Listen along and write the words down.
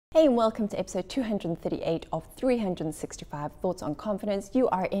Hey, and welcome to episode 238 of 365 Thoughts on Confidence. You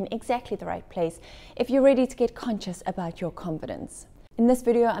are in exactly the right place if you're ready to get conscious about your confidence. In this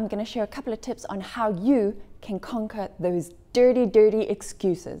video, I'm going to share a couple of tips on how you can conquer those dirty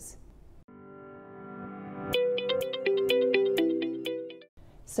excuses.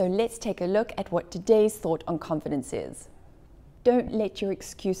 So let's take a look at what today's thought on confidence is. Don't let your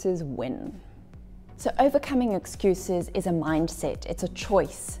excuses win. So overcoming excuses is a mindset, it's a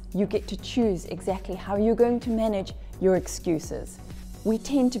choice. You get to choose exactly how you're going to manage your excuses. We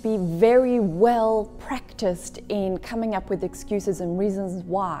tend to be very well practiced in coming up with excuses and reasons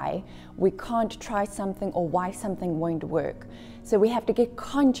why we can't try something or why something won't work. So we have to get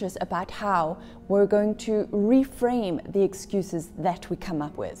conscious about how we're going to reframe the excuses that we come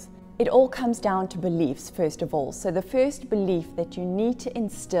up with. It all comes down to beliefs, first of all. So the first belief that you need to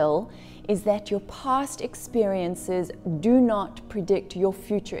instill is that your past experiences do not predict your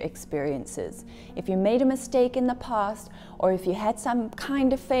future experiences. If you made a mistake in the past, or if you had some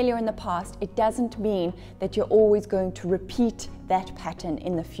kind of failure in the past, it doesn't mean that you're always going to repeat that pattern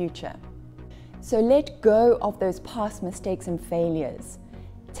in the future. So let go of those past mistakes and failures.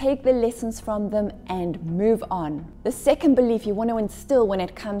 Take the lessons from them and move on. The second belief you want to instill when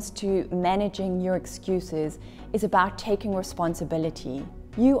it comes to managing your excuses is about taking responsibility.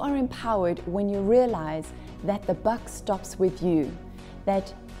 You are empowered when you realize that the buck stops with you,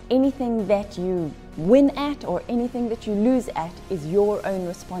 that anything that you win at or anything that you lose at is your own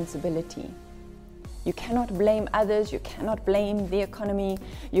responsibility. You cannot blame others, you cannot blame the economy,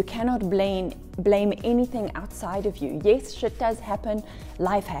 you cannot blame anything outside of you. Yes, shit does happen,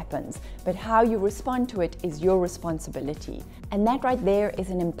 life happens, but how you respond to it is your responsibility. And that right there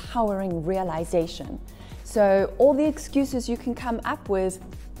is an empowering realization. So all the excuses you can come up with,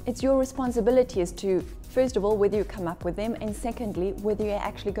 it's your responsibility as to, first of all, whether you come up with them, and secondly, whether you're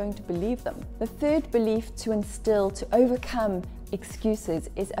actually going to believe them. The third belief to instill to overcome excuses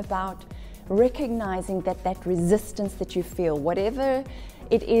is about recognizing that resistance that you feel, whatever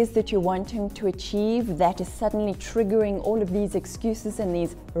it is that you're wanting to achieve that is suddenly triggering all of these excuses and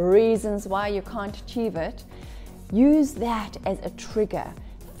these reasons why you can't achieve it, use that as a trigger.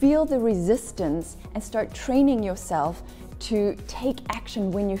 Feel the resistance and start training yourself to take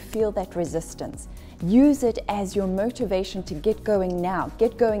action when you feel that resistance. Use it as your motivation to get going now,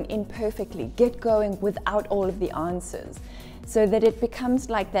 get going imperfectly, get going without all of the answers. So that it becomes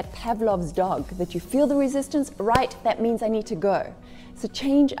like that Pavlov's dog, that you feel the resistance, right, that means I need to go. So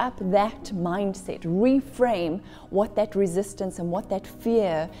change up that mindset, reframe what that resistance and what that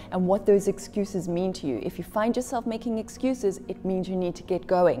fear and what those excuses mean to you. If you find yourself making excuses, it means you need to get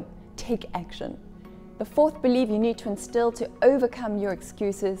going, take action. The fourth belief you need to instill to overcome your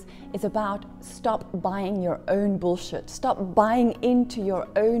excuses is about stop buying your own bullshit. Stop buying into your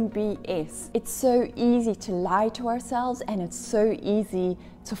own BS. It's so easy to lie to ourselves, and it's so easy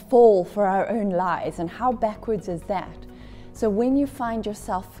to fall for our own lies. And how backwards is that? So when you find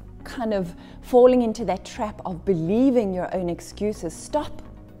yourself kind of falling into that trap of believing your own excuses, stop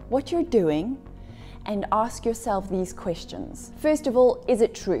what you're doing and ask yourself these questions. First of all, is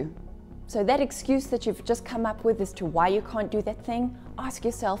it true? So that excuse that you've just come up with as to why you can't do that thing, ask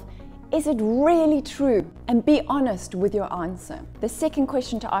yourself, is it really true? And be honest with your answer. The second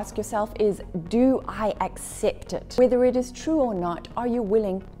question to ask yourself is, do I accept it? Whether it is true or not, are you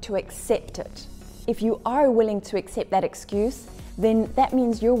willing to accept it? If you are willing to accept that excuse, then that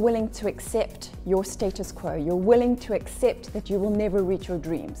means you're willing to accept your status quo. You're willing to accept that you will never reach your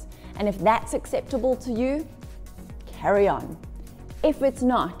dreams. And if that's acceptable to you, carry on. If it's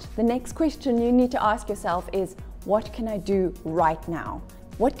not, the next question you need to ask yourself is, what can I do right now?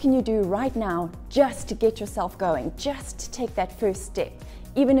 What can you do right now just to get yourself going, just to take that first step?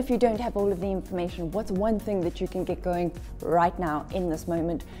 Even if you don't have all of the information, what's one thing that you can get going right now in this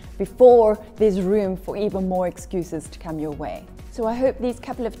moment before there's room for even more excuses to come your way? So I hope these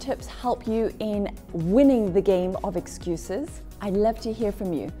couple of tips help you in winning the game of excuses. I'd love to hear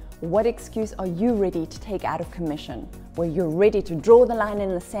from you. What excuse are you ready to take out of commission, where you're ready to draw the line in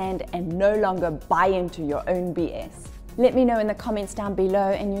the sand and no longer buy into your own BS? Let me know in the comments down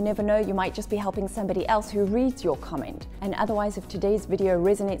below, and you never know, you might just be helping somebody else who reads your comment. And otherwise, if today's video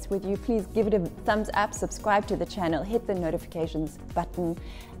resonates with you, please give it a thumbs up, subscribe to the channel, hit the notifications button,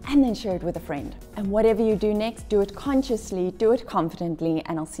 and then share it with a friend. And whatever you do next, do it consciously, do it confidently,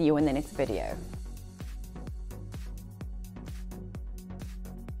 and I'll see you in the next video.